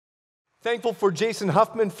Thankful for Jason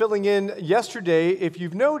Huffman filling in yesterday. If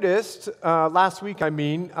you've noticed, last week, I'm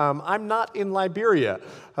not in Liberia.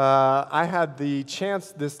 I had the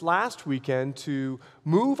chance this last weekend to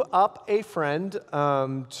move up a friend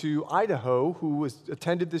to Idaho who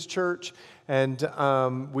attended this church, and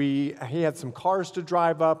he had some cars to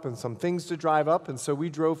drive up and some things to drive up, and so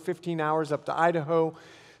we drove 15 hours up to Idaho.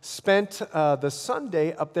 Spent the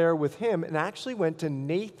Sunday up there with him and actually went to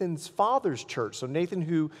Nathan's father's church. So Nathan,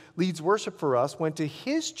 who leads worship for us, went to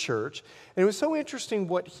his church. And it was so interesting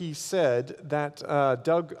what he said that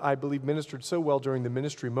Doug, I believe, ministered so well during the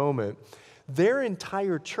ministry moment. Their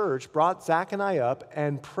entire church brought Zach and I up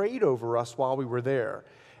and prayed over us while we were there.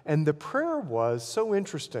 And the prayer was so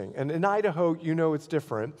interesting. And in Idaho, you know it's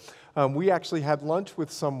different. We actually had lunch with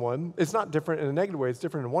someone. It's not different in a negative way. It's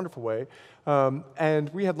different in a wonderful way. And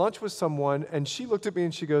we had lunch with someone, and she looked at me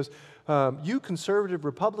and she goes, you conservative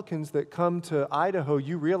Republicans that come to Idaho,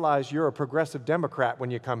 you realize you're a progressive Democrat when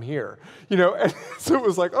you come here. You know, and so it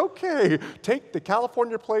was like, okay, take the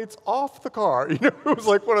California plates off the car. You know, it was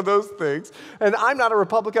like one of those things. And I'm not a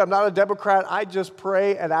Republican. I'm not a Democrat. I just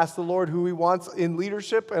pray and ask the Lord who he wants in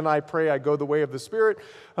leadership, and I pray I go the way of the Spirit,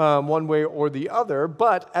 one way or the other.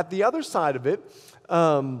 But at the other side of it,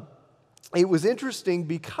 it was interesting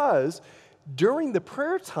because during the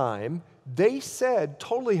prayer time, they said,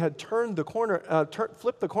 totally had turned the corner,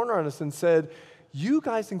 flipped the corner on us and said, you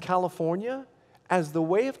guys in California, as the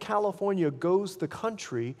way of California goes the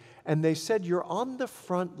country, and they said, you're on the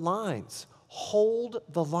front lines. Hold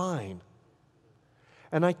the line.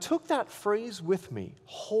 And I took that phrase with me,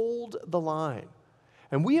 hold the line.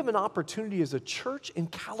 And we have an opportunity as a church in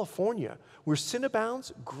California where sin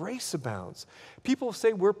abounds, grace abounds. People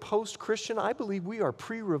say we're post-Christian. I believe we are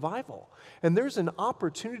pre-revival. And there's an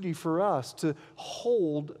opportunity for us to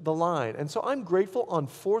hold the line. And so I'm grateful on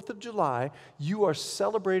 4th of July, you are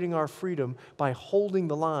celebrating our freedom by holding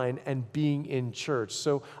the line and being in church.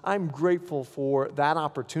 So I'm grateful for that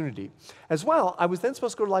opportunity. As well, I was then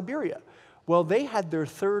supposed to go to Liberia. Well, they had their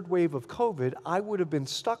third wave of COVID. I would have been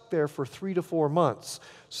stuck there for 3 to 4 months.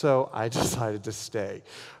 So I decided to stay.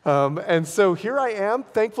 And so here I am,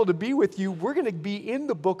 thankful to be with you. We're going to be in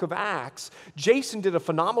the book of Acts. Jason did a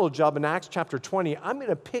phenomenal job in Acts chapter 20. I'm going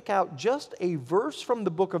to pick out just a verse from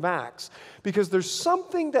the book of Acts because there's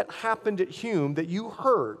something that happened at Hume that you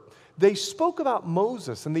heard. They spoke about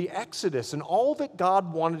Moses and the Exodus and all that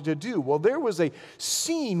God wanted to do. Well, there was a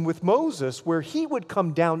scene with Moses where he would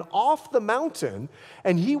come down off the mountain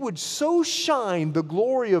and he would so shine the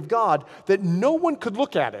glory of God that no one could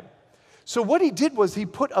look at him. So what he did was he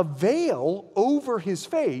put a veil over his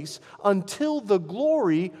face until the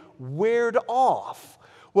glory weared off.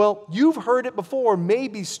 Well, you've heard it before,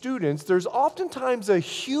 maybe students, there's oftentimes a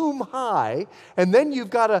Hume high, and then you've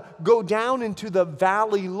got to go down into the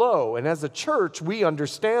valley low. And as a church, we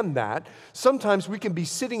understand that. Sometimes we can be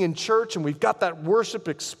sitting in church and we've got that worship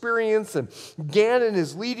experience, and Gannon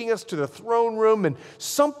is leading us to the throne room, and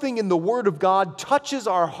something in the Word of God touches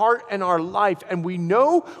our heart and our life, and we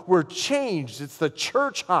know we're changed. It's the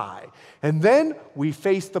church high. And then we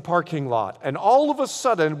face the parking lot, and all of a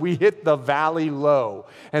sudden we hit the valley low.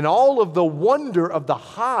 And all of the wonder of the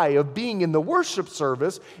high of being in the worship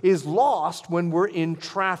service is lost when we're in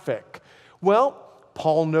traffic. Well,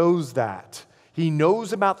 Paul knows that. He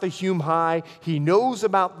knows about the Hume high. He knows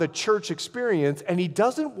about the church experience, and he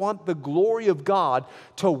doesn't want the glory of God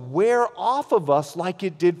to wear off of us like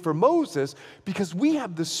it did for Moses, because we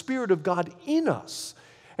have the Spirit of God in us.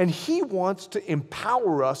 And he wants to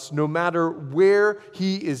empower us no matter where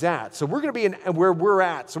he is at. So we're going to be in where we're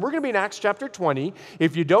at. So we're going to be in Acts chapter 20.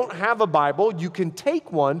 If you don't have a Bible, you can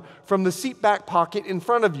take one from the seat back pocket in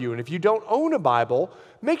front of you. And if you don't own a Bible,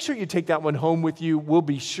 make sure you take that one home with you. We'll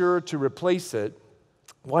be sure to replace it.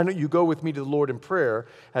 Why don't you go with me to the Lord in prayer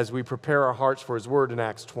as we prepare our hearts for his word in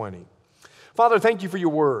Acts 20. Father, thank you for your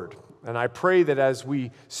word. And I pray that as we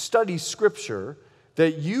study Scripture,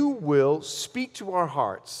 that you will speak to our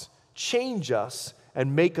hearts, change us,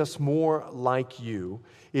 and make us more like you.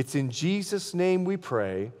 It's in Jesus' name we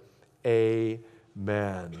pray.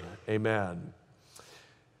 Amen. Amen.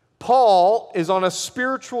 Paul is on a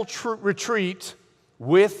spiritual retreat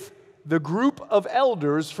with the group of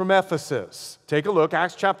elders from Ephesus. Take a look,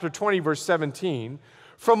 Acts chapter 20, verse 17.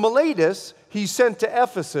 From Miletus, he sent to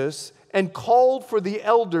Ephesus and called for the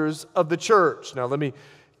elders of the church. Now let me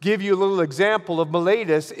Give you a little example of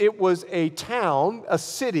Miletus. It was a town, a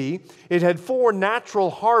city. It had 4 natural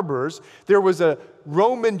harbors. There was a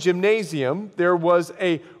Roman gymnasium. There was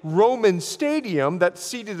a Roman stadium that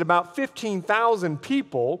seated about 15,000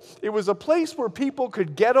 people. It was a place where people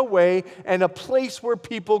could get away and a place where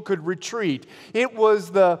people could retreat. It was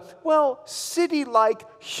the,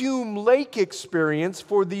 city-like Hume Lake experience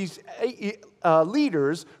for these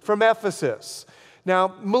leaders from Ephesus.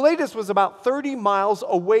 Now, Miletus was about 30 miles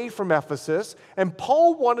away from Ephesus, and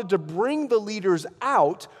Paul wanted to bring the leaders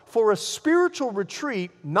out for a spiritual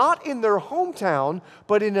retreat, not in their hometown,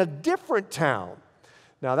 but in a different town.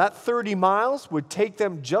 Now, that 30 miles would take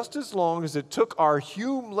them just as long as it took our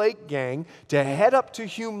Hume Lake gang to head up to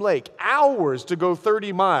Hume Lake, hours to go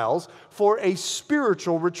 30 miles for a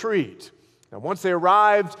spiritual retreat. Now, once they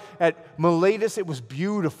arrived at Miletus, it was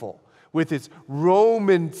beautiful, with its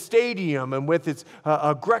Roman stadium and with its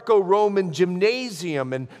Greco-Roman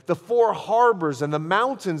gymnasium and the 4 harbors and the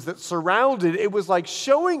mountains that surrounded it. It was like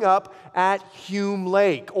showing up at Hume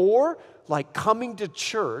Lake, or like coming to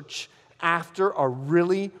church after a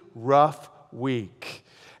really rough week.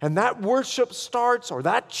 And that worship starts, or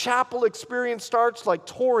that chapel experience starts, like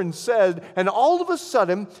Torrin said, and all of a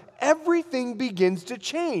sudden, everything begins to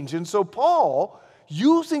change. And so Paul,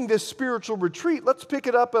 using this spiritual retreat, let's pick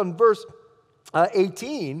it up on verse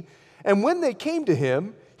 18. And when they came to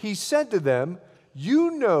him, he said to them,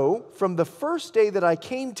 "You know from the first day that I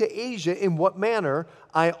came to Asia in what manner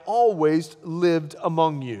I always lived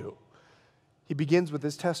among you." He begins with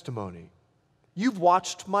his testimony. You've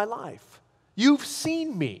watched my life. You've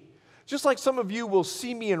seen me. Just like some of you will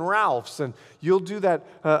see me in Ralph's and you'll do that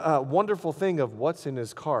wonderful thing of what's in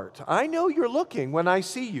his cart. I know you're looking when I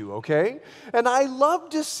see you, okay? And I love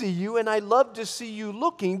to see you, and I love to see you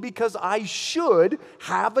looking because I should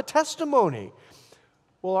have a testimony.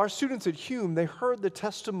 Well, our students at Hume, they heard the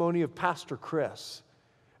testimony of Pastor Chris.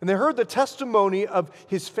 And they heard the testimony of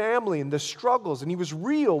his family and the struggles, and he was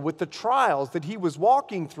real with the trials that he was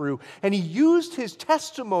walking through. And he used his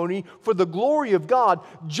testimony for the glory of God,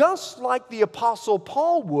 just like the Apostle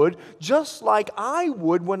Paul would, just like I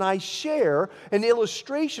would when I share an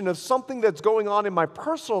illustration of something that's going on in my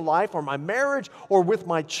personal life or my marriage or with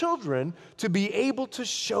my children, to be able to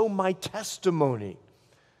show my testimony.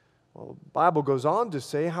 Well, the Bible goes on to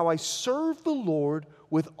say how I serve the Lord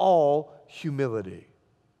with all humility.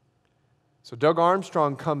 So Doug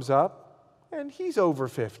Armstrong comes up, and he's over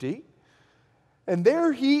 50, and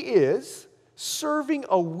there he is serving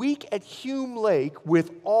a week at Hume Lake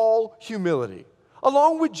with all humility,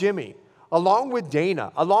 along with Jimmy, along with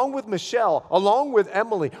Dana, along with Michelle, along with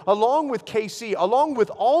Emily, along with KC, along with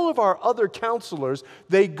all of our other counselors.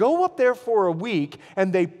 They go up there for a week,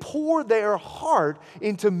 and they pour their heart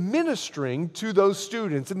into ministering to those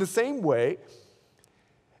students. In the same way,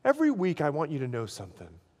 every week I want you to know something.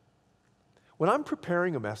 When I'm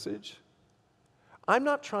preparing a message, I'm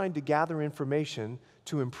not trying to gather information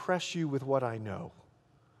to impress you with what I know.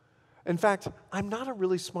 In fact, I'm not a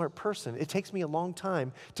really smart person. It takes me a long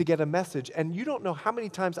time to get a message, and you don't know how many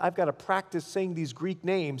times I've got to practice saying these Greek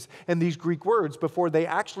names and these Greek words before they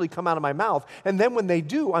actually come out of my mouth. And then when they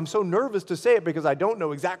do, I'm so nervous to say it because I don't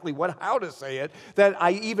know exactly how to say it that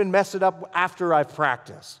I even mess it up after I've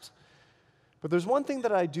practiced. But there's one thing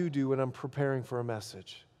that I do when I'm preparing for a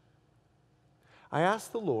message. I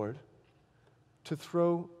ask the Lord to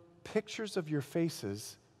throw pictures of your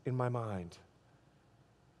faces in my mind.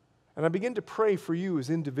 And I begin to pray for you as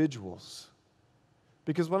individuals.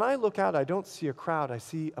 Because when I look out, I don't see a crowd, I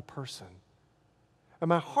see a person. And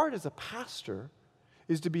my heart as a pastor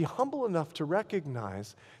is to be humble enough to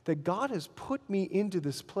recognize that God has put me into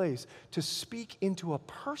this place to speak into a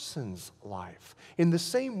person's life in the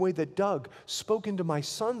same way that Doug spoke into my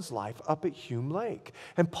son's life up at Hume Lake.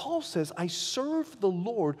 And Paul says, I serve the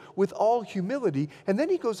Lord with all humility. And then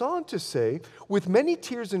he goes on to say, with many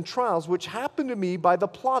tears and trials which happened to me by the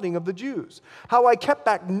plotting of the Jews, how I kept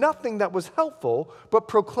back nothing that was helpful, but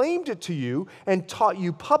proclaimed it to you and taught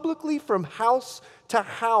you publicly from house to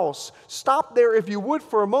house. Stop there if you would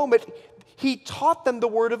for a moment. He taught them the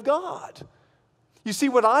Word of God. You see,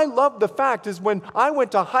 what I love the fact is when I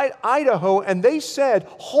went to Idaho and they said,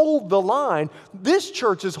 hold the line, this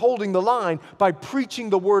church is holding the line by preaching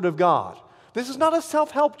the Word of God. This is not a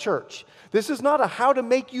self-help church. This is not a how to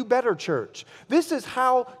make you better church. This is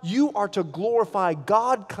how you are to glorify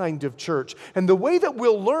God kind of church. And the way that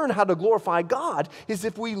we'll learn how to glorify God is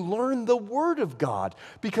if we learn the Word of God.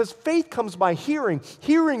 Because faith comes by hearing,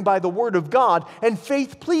 hearing by the Word of God, and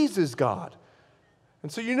faith pleases God.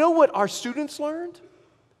 And so you know what our students learned?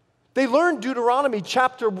 They learned Deuteronomy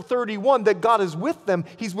chapter 31 that God is with them.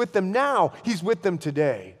 He's with them now. He's with them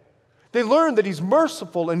today. They learned that He's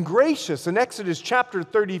merciful and gracious in Exodus chapter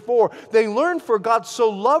 34. They learned for God so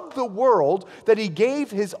loved the world that He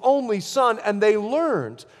gave His only Son, and they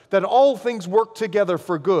learned that all things work together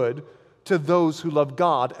for good to those who love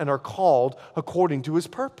God and are called according to His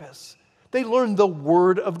purpose. They learned the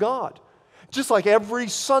Word of God. Just like every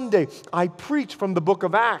Sunday, I preach from the book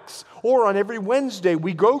of Acts, or on every Wednesday,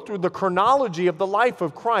 we go through the chronology of the life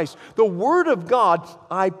of Christ. The Word of God,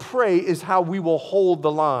 I pray, is how we will hold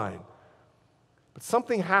the line. But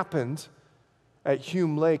something happened at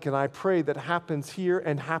Hume Lake, and I pray that happens here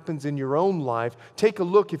and happens in your own life. Take a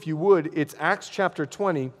look, if you would. It's Acts chapter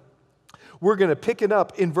 20. We're going to pick it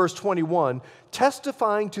up in verse 21,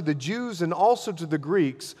 testifying to the Jews and also to the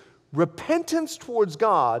Greeks, repentance towards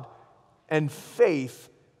God and faith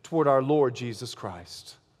toward our Lord Jesus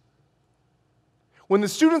Christ. When the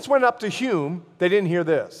students went up to Hume, they didn't hear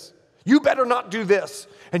this. You better not do this,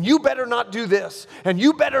 and you better not do this, and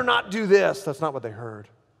you better not do this. That's not what they heard.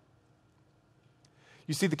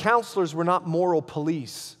 You see, the counselors were not moral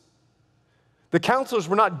police. The counselors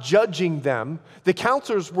were not judging them. The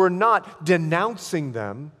counselors were not denouncing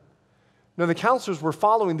them. No, the counselors were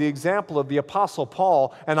following the example of the Apostle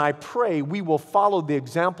Paul, and I pray we will follow the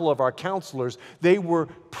example of our counselors. They were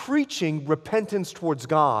preaching repentance towards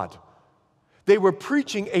God. They were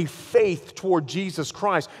preaching a faith toward Jesus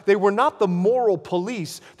Christ. They were not the moral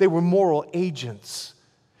police, they were moral agents.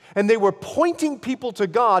 And they were pointing people to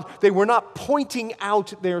God. They were not pointing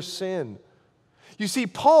out their sin. You see,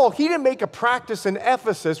 Paul, he didn't make a practice in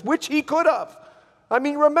Ephesus, which he could have. I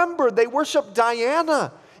mean, remember, they worshiped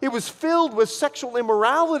Diana. It was filled with sexual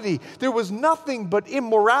immorality. There was nothing but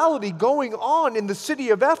immorality going on in the city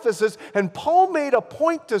of Ephesus. And Paul made a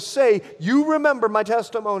point to say, you remember my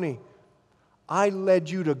testimony. I led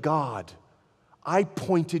you to God. I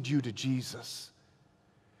pointed you to Jesus.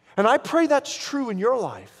 And I pray that's true in your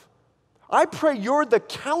life. I pray you're the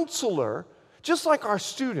counselor, just like our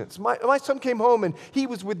students. My son came home and he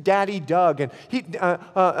was with Daddy Doug. And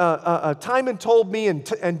Timon told me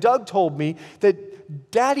and Doug told me that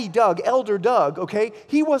Daddy Doug, Elder Doug, okay,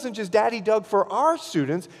 he wasn't just Daddy Doug for our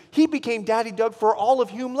students. He became Daddy Doug for all of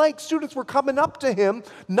Hume Lake. Students were coming up to him,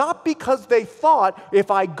 not because they thought, if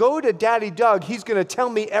I go to Daddy Doug, he's going to tell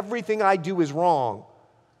me everything I do is wrong.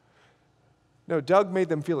 No, Doug made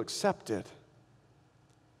them feel accepted.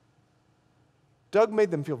 Doug made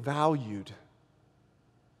them feel valued.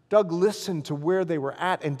 Doug listened to where they were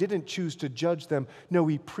at and didn't choose to judge them. No,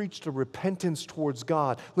 he preached a repentance towards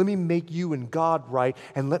God. Let me make you and God right,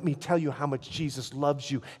 and let me tell you how much Jesus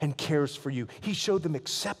loves you and cares for you. He showed them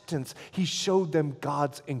acceptance. He showed them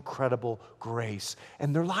God's incredible grace,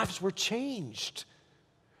 and their lives were changed.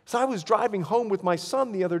 So I was driving home with my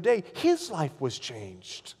son the other day. His life was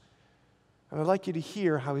changed. And I'd like you to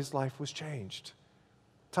hear how his life was changed.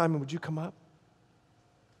 Timon, would you come up?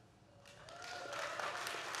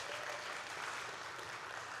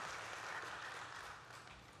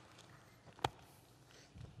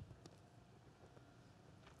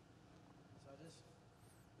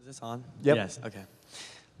 Is this on? Yep. Yes, okay.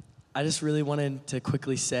 I just really wanted to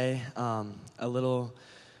quickly say a little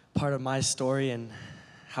part of my story and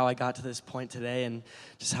how I got to this point today and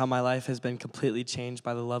just how my life has been completely changed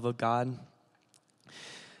by the love of God.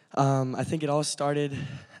 I think it all started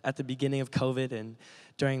at the beginning of COVID and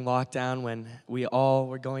during lockdown when we all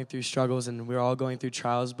were going through struggles and we were all going through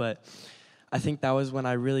trials, but I think that was when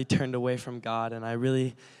I really turned away from God and I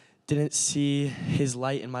really didn't see His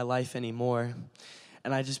light in my life anymore.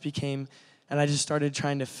 And I just started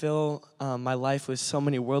trying to fill my life with so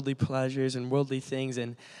many worldly pleasures and worldly things.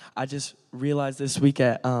 And I just realized this week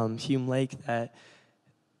at Hume Lake that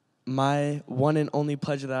my one and only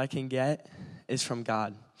pleasure that I can get is from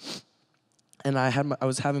God. And I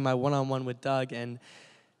was having my one-on-one with Doug, and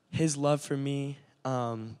his love for me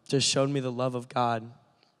just showed me the love of God.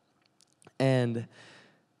 And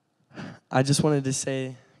I just wanted to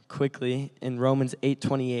say quickly in Romans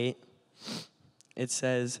 8:28, it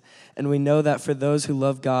says, "And we know that for those who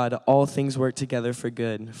love God, all things work together for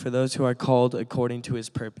good, for those who are called according to His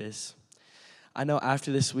purpose." I know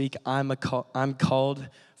after this week, I'm called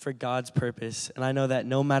for God's purpose. And I know that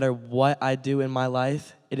no matter what I do in my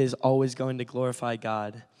life, it is always going to glorify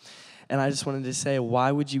God. And I just wanted to say,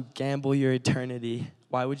 why would you gamble your eternity?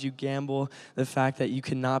 Why would you gamble the fact that you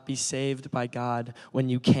cannot be saved by God when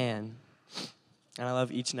you can? And I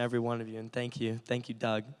love each and every one of you, and thank you. Thank you,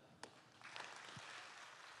 Doug.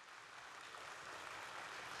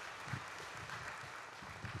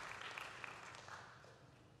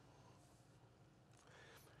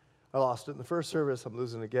 I lost it in the first service. I'm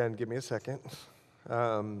losing it again. Give me a second.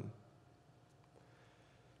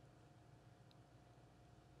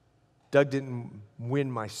 Doug didn't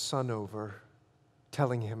win my son over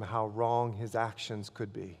telling him how wrong his actions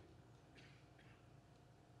could be.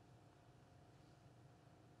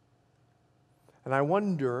 And I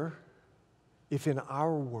wonder if in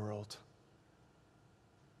our world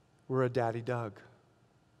we're a daddy Doug.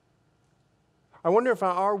 I wonder if in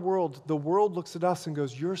our world, the world looks at us and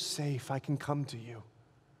goes, you're safe, I can come to you.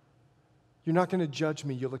 You're not going to judge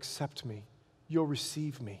me, you'll accept me, you'll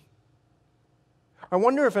receive me. I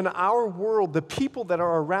wonder if in our world, the people that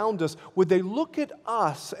are around us, would they look at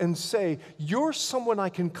us and say, you're someone I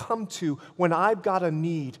can come to when I've got a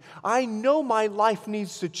need. I know my life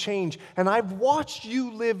needs to change, and I've watched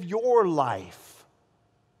you live your life.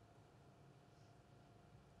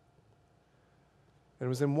 And it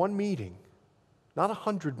was in one meeting, not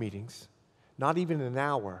 100 meetings, not even an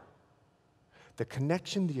hour. The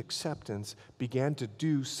connection, the acceptance began to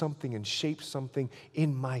do something and shape something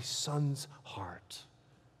in my son's heart.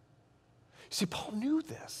 See, Paul knew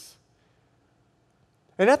this.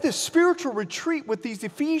 And at this spiritual retreat with these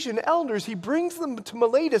Ephesian elders, he brings them to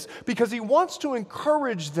Miletus because he wants to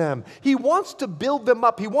encourage them. He wants to build them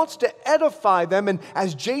up. He wants to edify them. And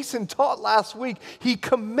as Jason taught last week, he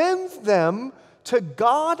commends them to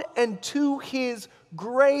God and to His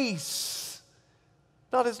grace,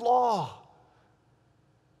 not His law.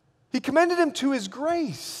 He commended him to His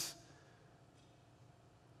grace.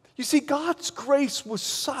 You see, God's grace was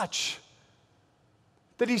such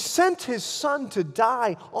that He sent His Son to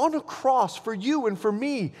die on a cross for you and for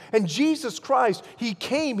me. And Jesus Christ, He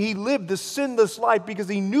came, He lived the sinless life because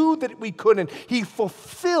He knew that we couldn't. He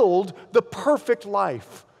fulfilled the perfect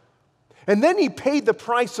life. And then He paid the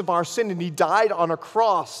price of our sin and He died on a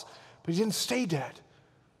cross, but He didn't stay dead.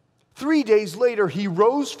 3 days later, He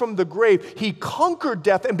rose from the grave. He conquered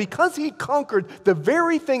death, and because He conquered the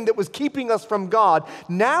very thing that was keeping us from God,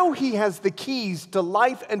 now He has the keys to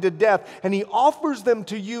life and to death, and He offers them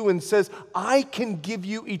to you and says, I can give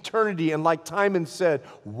you eternity. And like Timon said,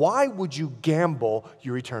 why would you gamble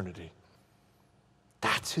your eternity?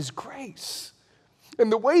 That's His grace. And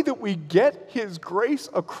the way that we get His grace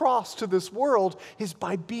across to this world is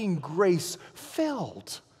by being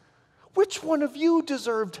grace-filled. Which one of you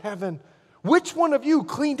deserved heaven? Which one of you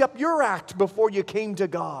cleaned up your act before you came to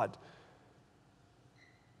God?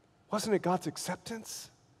 Wasn't it God's acceptance,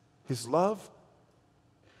 His love,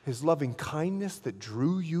 His loving kindness that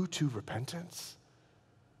drew you to repentance?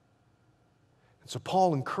 And so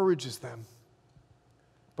Paul encourages them.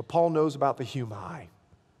 But Paul knows about the Hume high.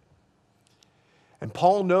 And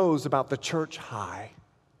Paul knows about the church high.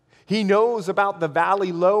 He knows about the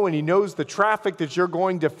valley low, and he knows the traffic that you're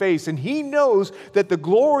going to face. And he knows that the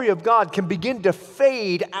glory of God can begin to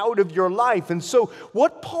fade out of your life. And so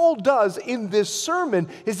what Paul does in this sermon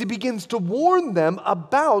is he begins to warn them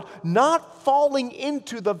about not falling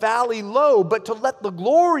into the valley low, but to let the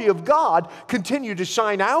glory of God continue to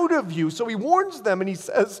shine out of you. So he warns them and he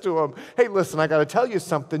says to them, hey, listen, I got to tell you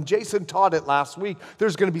something. Jason taught it last week.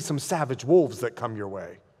 There's going to be some savage wolves that come your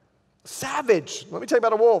way. Savage. Let me tell you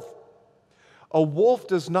about a wolf. A wolf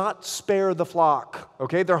does not spare the flock,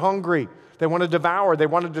 okay? They're hungry. They want to devour. They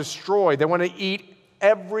want to destroy. They want to eat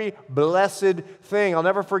every blessed thing. I'll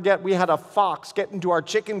never forget, we had a fox get into our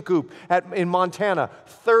chicken coop in Montana.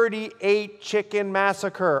 38 chicken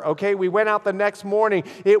massacre, okay? We went out the next morning.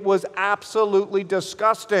 It was absolutely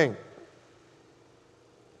disgusting.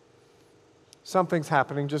 Something's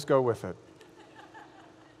happening. Just go with it.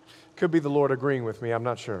 Could be the Lord agreeing with me. I'm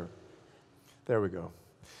not sure. There we go.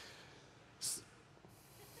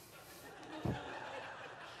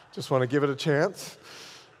 Just want to give it a chance.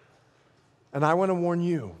 And I want to warn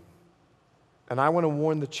you. And I want to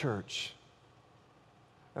warn the church.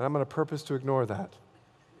 And I'm going to purpose to ignore that.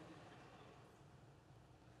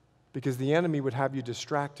 Because the enemy would have you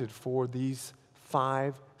distracted for these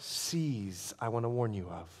 5 C's I want to warn you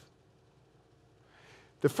of.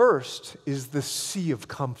 The first is the C of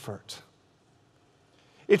comfort.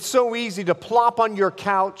 It's so easy to plop on your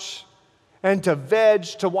couch and to veg,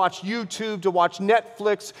 to watch YouTube, to watch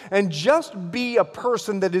Netflix, and just be a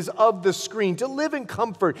person that is of the screen, to live in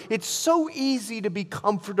comfort. It's so easy to be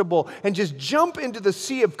comfortable and just jump into the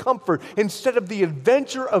sea of comfort instead of the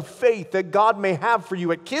adventure of faith that God may have for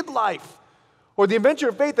you at Kid Life, or the adventure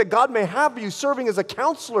of faith that God may have for you serving as a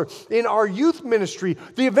counselor in our youth ministry,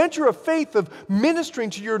 the adventure of faith of ministering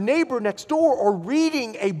to your neighbor next door or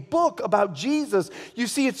reading a book about Jesus. You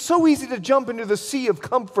see, it's so easy to jump into the sea of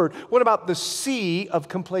comfort. What about the sea of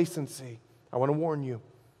complacency? I want to warn you.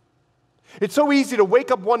 It's so easy to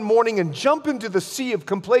wake up one morning and jump into the sea of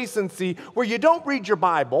complacency where you don't read your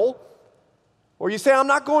Bible, or you say, I'm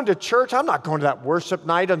not going to church, I'm not going to that worship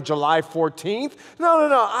night on July 14th. No,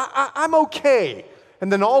 I'm okay.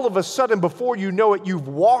 And then all of a sudden, before you know it, you've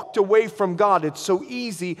walked away from God. It's so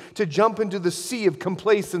easy to jump into the sea of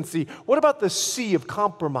complacency. What about the sea of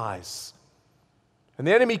compromise? And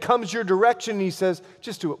the enemy comes your direction and he says,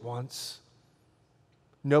 just do it once.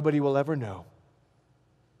 Nobody will ever know.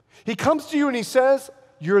 He comes to you and he says,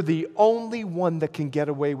 you're the only one that can get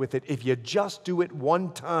away with it. If you just do it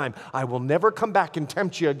one time, I will never come back and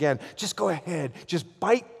tempt you again. Just go ahead. Just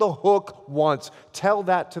bite the hook once. Tell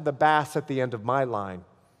that to the bass at the end of my line.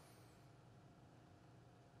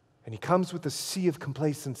 And he comes with a sea of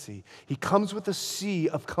complacency. He comes with a sea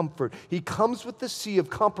of comfort. He comes with the sea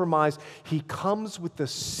of compromise. He comes with the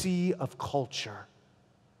sea of culture.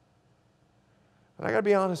 And I got to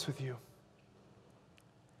be honest with you.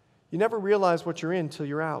 You never realize what you're in until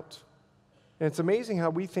you're out. And it's amazing how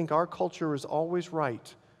we think our culture is always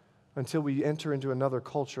right until we enter into another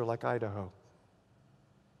culture like Idaho.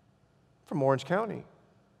 From Orange County.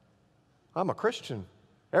 I'm a Christian.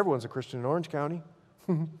 Everyone's a Christian in Orange County.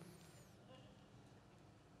 And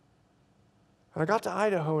I got to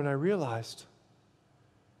Idaho and I realized,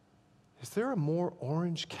 is there a more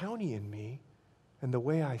Orange County in me and the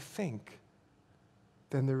way I think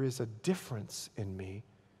than there is a difference in me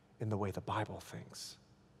in the way the Bible thinks?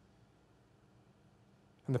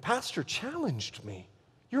 And the pastor challenged me.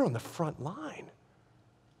 You're on the front line.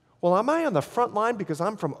 Well, am I on the front line because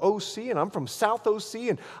I'm from OC and I'm from South OC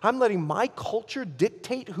and I'm letting my culture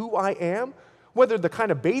dictate who I am? Whether the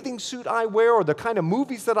kind of bathing suit I wear or the kind of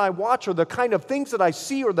movies that I watch or the kind of things that I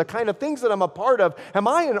see or the kind of things that I'm a part of, am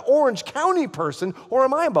I an Orange County person or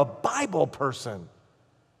am I a Bible person?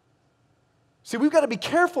 See, we've got to be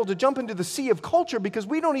careful to jump into the sea of culture because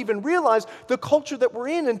we don't even realize the culture that we're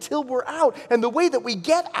in until we're out. And the way that we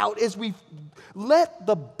get out is we let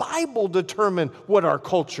the Bible determine what our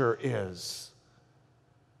culture is.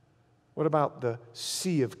 What about the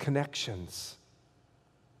sea of connections?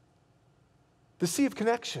 The sea of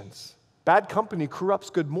connections. Bad company corrupts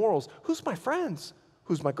good morals. Who's my friends?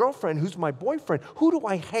 Who's my girlfriend? Who's my boyfriend? Who do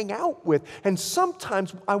I hang out with? And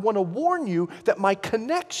sometimes I want to warn you that my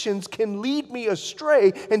connections can lead me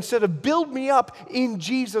astray instead of build me up in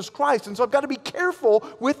Jesus Christ. And so I've got to be careful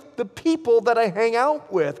with the people that I hang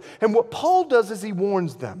out with. And what Paul does is he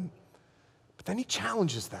warns them, but then he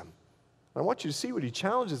challenges them. I want you to see what he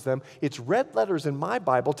challenges them. It's red letters in my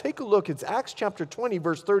Bible. Take a look. It's Acts chapter 20,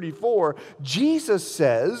 verse 34. Jesus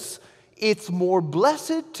says, it's more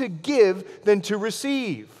blessed to give than to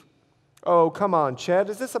receive. Oh, come on, Chad.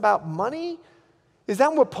 Is this about money? Is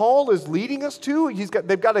that what Paul is leading us to?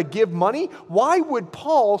 They've got to give money? Why would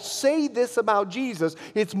Paul say this about Jesus?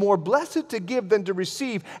 It's more blessed to give than to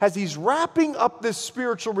receive as he's wrapping up this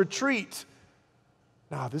spiritual retreat.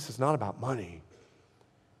 No, this is not about money.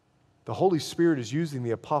 The Holy Spirit is using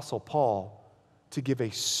the Apostle Paul to give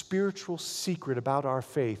a spiritual secret about our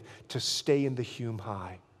faith to stay in the Hume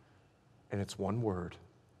High. And it's one word.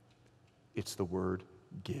 It's the word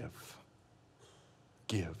give.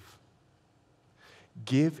 Give.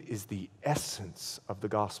 Give is the essence of the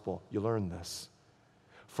gospel. You learn this.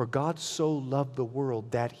 For God so loved the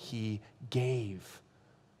world that he gave.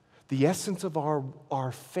 The essence of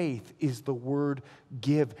our faith is the word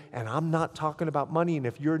give. And I'm not talking about money. And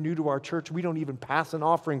if you're new to our church, we don't even pass an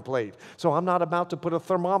offering plate. So I'm not about to put a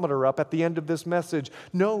thermometer up at the end of this message.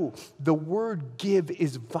 No, the word give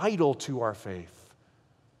is vital to our faith.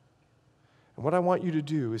 And what I want you to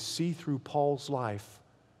do is see through Paul's life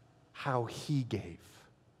how he gave.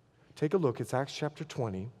 Take a look. It's Acts chapter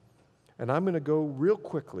 20. And I'm going to go real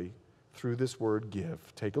quickly through this word give.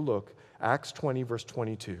 Take a look. Acts 20, verse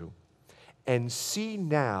 22. And see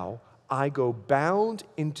now, I go bound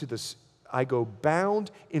in the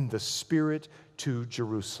Spirit to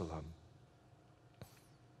Jerusalem.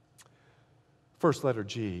 First letter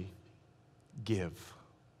G, give.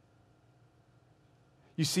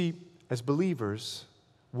 You see, as believers,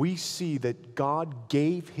 we see that God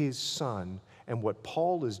gave his Son, and what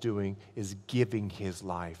Paul is doing is giving his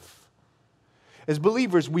life. As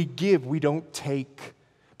believers, we give, we don't take,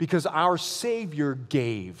 because our Savior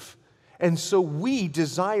gave. And so we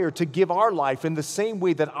desire to give our life in the same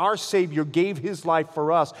way that our Savior gave his life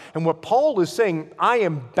for us. And what Paul is saying, I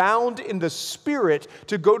am bound in the Spirit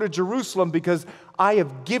to go to Jerusalem because I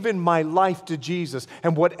have given my life to Jesus.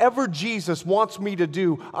 And whatever Jesus wants me to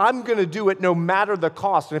do, I'm going to do it no matter the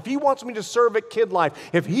cost. And if he wants me to serve at Kid Life,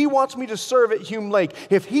 if he wants me to serve at Hume Lake,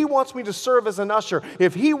 if he wants me to serve as an usher,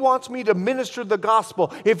 if he wants me to minister the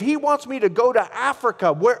gospel, if he wants me to go to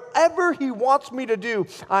Africa, wherever he wants me to do,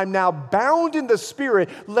 I'm now bound in the Spirit.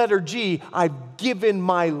 Letter G, I've given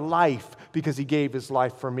my life because he gave his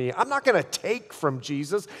life for me. I'm not going to take from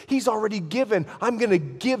Jesus. He's already given. I'm going to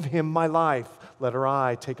give him my life. Letter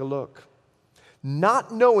I, take a look.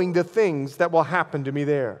 Not knowing the things that will happen to me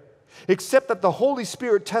there, except that the Holy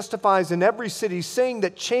Spirit testifies in every city, saying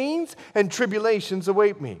that chains and tribulations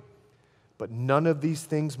await me. But none of these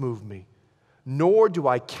things move me, nor do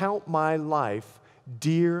I count my life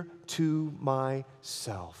dear to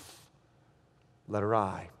myself. Letter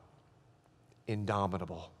I,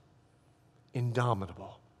 indomitable.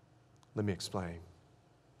 Indomitable. Let me explain.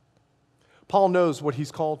 Paul knows what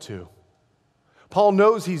he's called to. Paul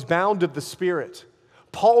knows he's bound of the Spirit.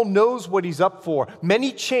 Paul knows what he's up for,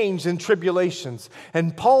 many chains and tribulations.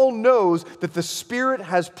 And Paul knows that the Spirit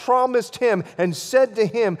has promised him and said to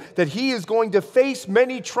him that he is going to face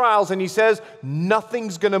many trials. And he says,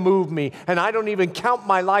 nothing's going to move me. And I don't even count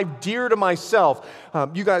my life dear to myself.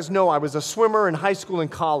 You guys know I was a swimmer in high school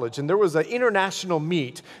and college. And there was an international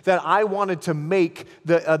meet that I wanted to make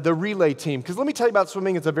the relay team. Because let me tell you about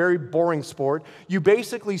swimming. It's a very boring sport. You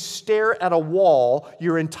basically stare at a wall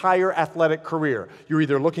your entire athletic career. You're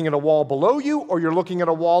either looking at a wall below you or you're looking at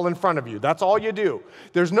a wall in front of you. That's all you do.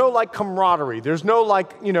 There's no like camaraderie. There's no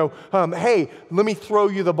like, hey, let me throw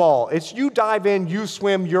you the ball. It's you dive in, you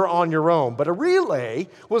swim, you're on your own. But a relay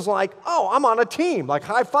was like, oh, I'm on a team, like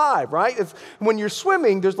high five, right? It's, when you're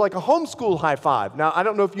swimming, there's like a homeschool high five. Now, I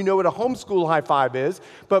don't know if you know what a homeschool high five is,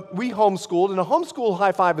 but we homeschooled, and a homeschool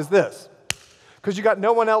high five is this. Because you got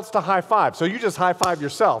no one else to high five, so you just high five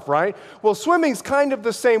yourself, right? Well, swimming's kind of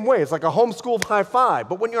the same way. It's like a homeschool high five,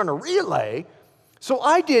 but when you're on a relay, so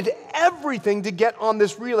I did everything to get on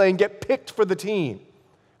this relay and get picked for the team.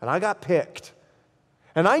 And I got picked.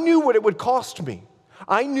 And I knew what it would cost me.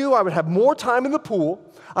 I knew I would have more time in the pool.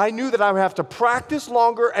 I knew that I would have to practice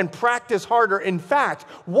longer and practice harder. In fact,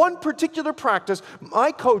 one particular practice,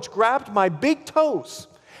 my coach grabbed my big toes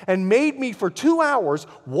and made me for 2 hours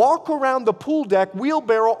walk around the pool deck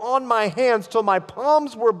wheelbarrow on my hands till my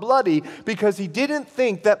palms were bloody because he didn't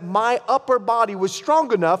think that my upper body was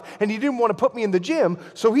strong enough and he didn't want to put me in the gym,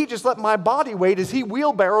 so he just let my body weight as he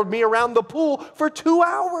wheelbarrowed me around the pool for 2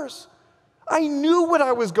 hours. I knew what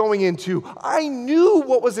I was going into. I knew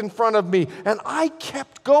what was in front of me, and I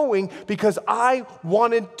kept going because I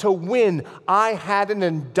wanted to win. I had an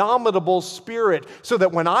indomitable spirit so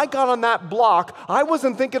that when I got on that block, I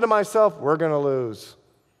wasn't thinking to myself, we're going to lose.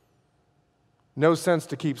 No sense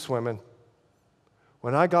to keep swimming.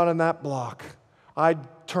 When I got on that block, I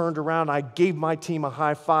turned around, I gave my team a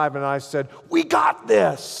high five, and I said, we got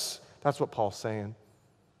this. That's what Paul's saying.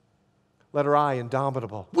 Letter I,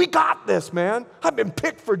 indomitable. We got this, man. I've been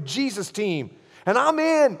picked for Jesus' team, and I'm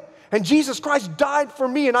in. And Jesus Christ died for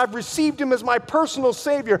me, and I've received him as my personal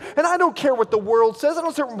Savior. And I don't care what the world says. I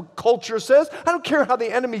don't care what culture says. I don't care how the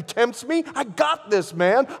enemy tempts me. I got this,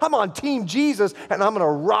 man. I'm on Team Jesus, and I'm going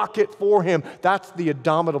to rock it for him. That's the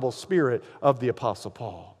indomitable spirit of the Apostle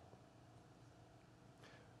Paul.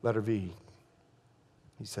 Letter V,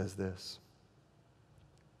 he says this.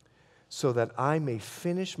 So that I may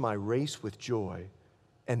finish my race with joy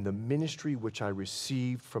and the ministry which I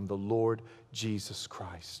received from the Lord Jesus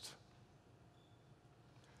Christ.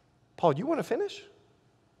 Paul, you want to finish?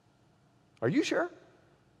 Are you sure?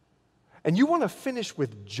 And you want to finish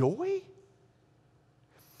with joy?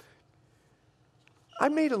 I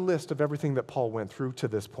made a list of everything that Paul went through to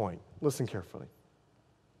this point. Listen carefully.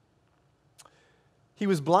 He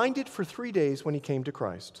was blinded for 3 days when he came to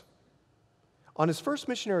Christ. On his first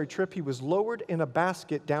missionary trip, he was lowered in a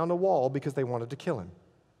basket down a wall because they wanted to kill him.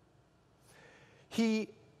 He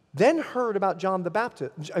then heard about John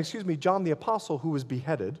the Apostle, who was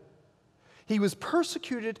beheaded. He was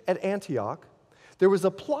persecuted at Antioch. There was a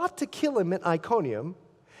plot to kill him at Iconium.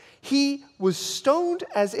 He was stoned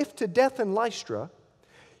as if to death in Lystra.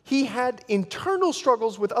 He had internal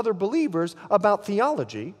struggles with other believers about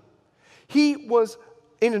theology. He was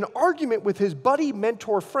in an argument with his buddy,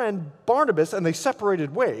 mentor, friend, Barnabas, and they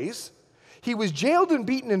separated ways. He was jailed and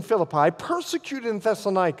beaten in Philippi, persecuted in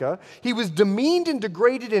Thessalonica. He was demeaned and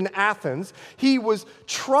degraded in Athens. He was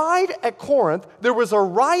tried at Corinth. There was a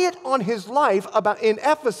riot on his life in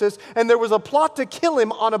Ephesus, and there was a plot to kill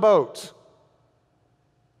him on a boat.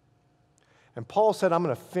 And Paul said, I'm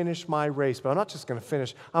going to finish my race, but I'm not just going to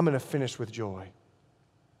finish, I'm going to finish with joy.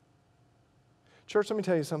 Church, let me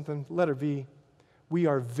tell you something. Letter V. We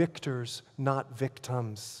are victors, not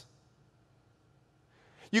victims.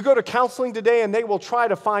 You go to counseling today and they will try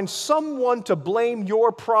to find someone to blame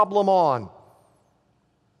your problem on.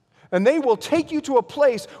 And they will take you to a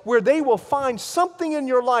place where they will find something in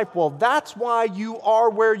your life. Well, that's why you are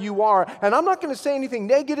where you are. And I'm not going to say anything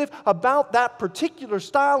negative about that particular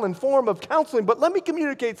style and form of counseling, but let me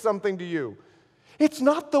communicate something to you. It's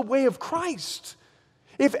not the way of Christ.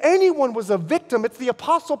 If anyone was a victim, it's the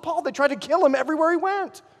Apostle Paul. They tried to kill him everywhere he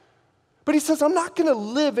went. But he says, I'm not going to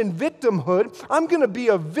live in victimhood. I'm going to be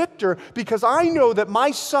a victor because I know that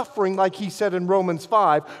my suffering, like he said in Romans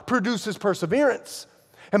 5, produces perseverance.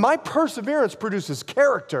 And my perseverance produces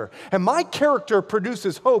character. And my character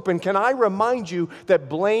produces hope. And can I remind you that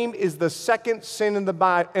blame is the second sin in the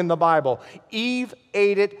Bible? Eve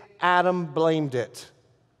ate it, Adam blamed it.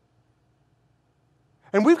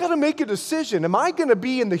 And we've got to make a decision. Am I going to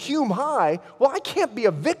be in the Hume High? Well, I can't be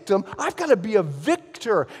a victim. I've got to be a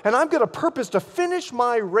victor. And I've got a purpose to finish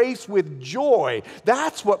my race with joy.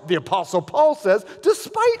 That's what the Apostle Paul says,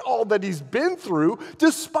 despite all that he's been through,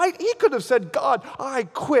 he could have said, God, I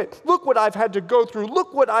quit. Look what I've had to go through.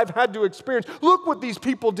 Look what I've had to experience. Look what these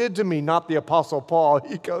people did to me. Not the Apostle Paul.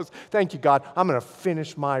 He goes, thank you, God. I'm going to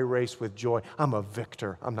finish my race with joy. I'm a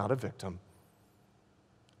victor. I'm not a victim.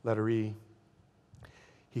 Letter E.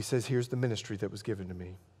 He says, here's the ministry that was given to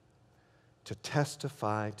me, to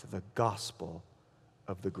testify to the gospel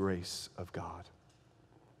of the grace of God.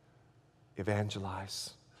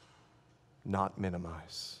 Evangelize, not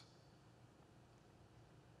minimize.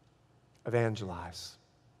 Evangelize.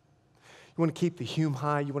 You want to keep the Hume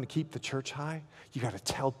high? You want to keep the church high? You got to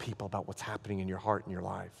tell people about what's happening in your heart and your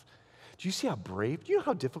life. Do you see how brave? Do you know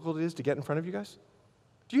how difficult it is to get in front of you guys?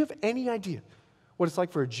 Do you have any idea what it's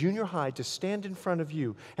like for a junior high to stand in front of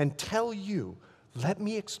you and tell you, let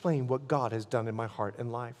me explain what God has done in my heart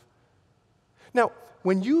and life? Now,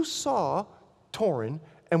 when you saw Torrin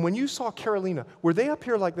and when you saw Carolina, were they up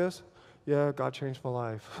here like this? Yeah, God changed my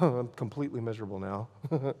life. I'm completely miserable now.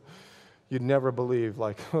 You'd never believe,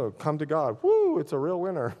 like, oh, come to God. Woo, it's a real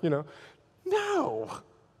winner, No.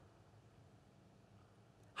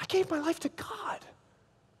 I gave my life to God.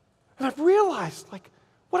 And I've realized,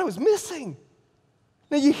 what I was missing.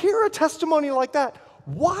 Now, you hear a testimony like that.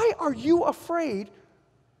 Why are you afraid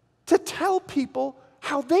to tell people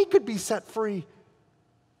how they could be set free?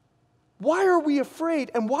 Why are we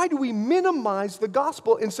afraid, and why do we minimize the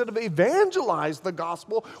gospel instead of evangelize the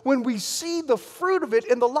gospel when we see the fruit of it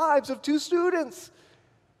in the lives of two students?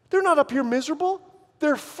 They're not up here miserable.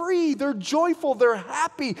 They're free, they're joyful, they're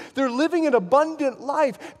happy, they're living an abundant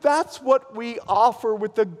life. That's what we offer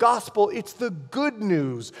with the gospel. It's the good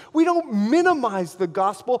news. We don't minimize the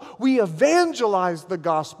gospel, we evangelize the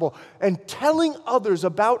gospel. And telling others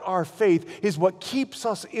about our faith is what keeps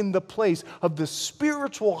us in the place of the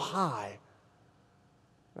spiritual high.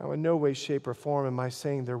 Now, in no way, shape, or form am I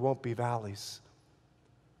saying there won't be valleys.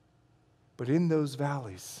 But in those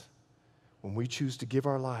valleys, when we choose to give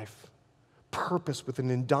our life, purpose with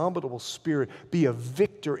an indomitable spirit, be a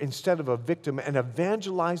victor instead of a victim, and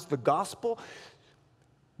evangelize the gospel,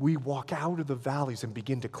 we walk out of the valleys and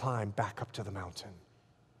begin to climb back up to the mountain.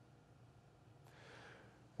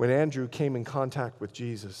 When Andrew came in contact with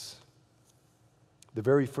Jesus, the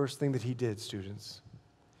very first thing that he did, students,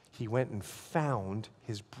 he went and found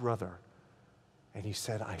his brother, and he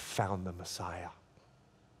said, I found the Messiah.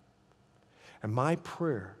 And my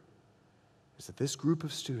prayer is that this group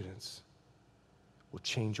of students will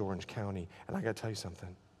change Orange County. And I got to tell you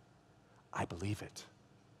something. I believe it.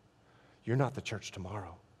 You're not the church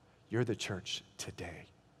tomorrow. You're the church today.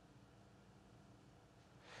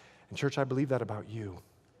 And church, I believe that about you.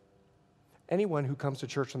 Anyone who comes to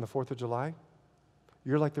church on the 4th of July,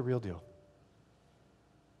 you're like the real deal.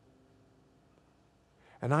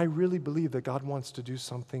 And I really believe that God wants to do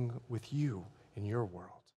something with you in your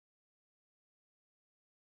world.